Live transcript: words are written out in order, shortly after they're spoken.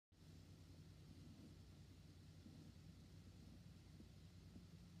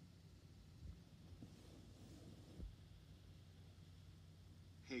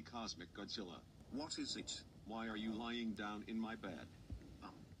Hey Cosmic Godzilla. What is it? Why are you lying down in my bed?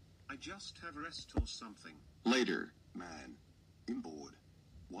 I just have rest or something. Later. Man, I'm bored.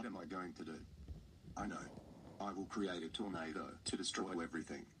 What am I going to do? I know. I will create a tornado to destroy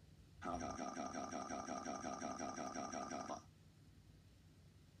everything. Ha ha ha ha ha ha ha ha ha ha ha ha ha ha.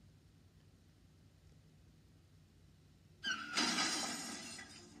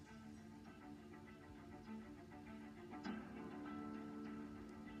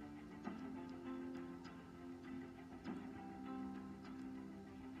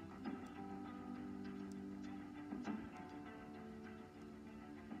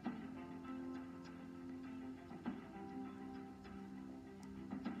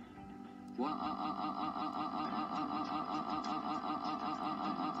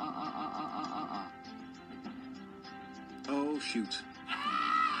 Oh shoot.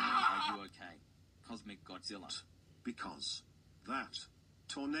 Are you okay, Cosmic Godzilla? Because that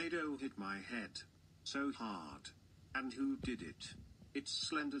tornado hit my head so hard. And who did it? It's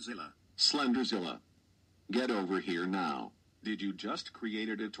Slenderzilla. Slenderzilla. Get over here now. Did you just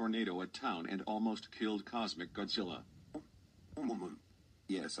created a tornado at town and almost killed Cosmic Godzilla?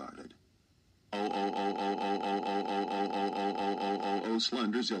 Yes, I did. Oh,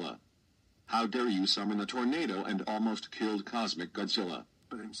 Slenderzilla. How dare you summon a tornado and almost killed Cosmic Godzilla?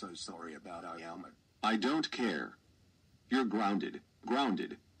 But I'm so sorry about our helmet. I don't care. You're grounded,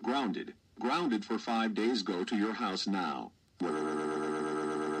 grounded, grounded, grounded for 5 days. Go to your house now.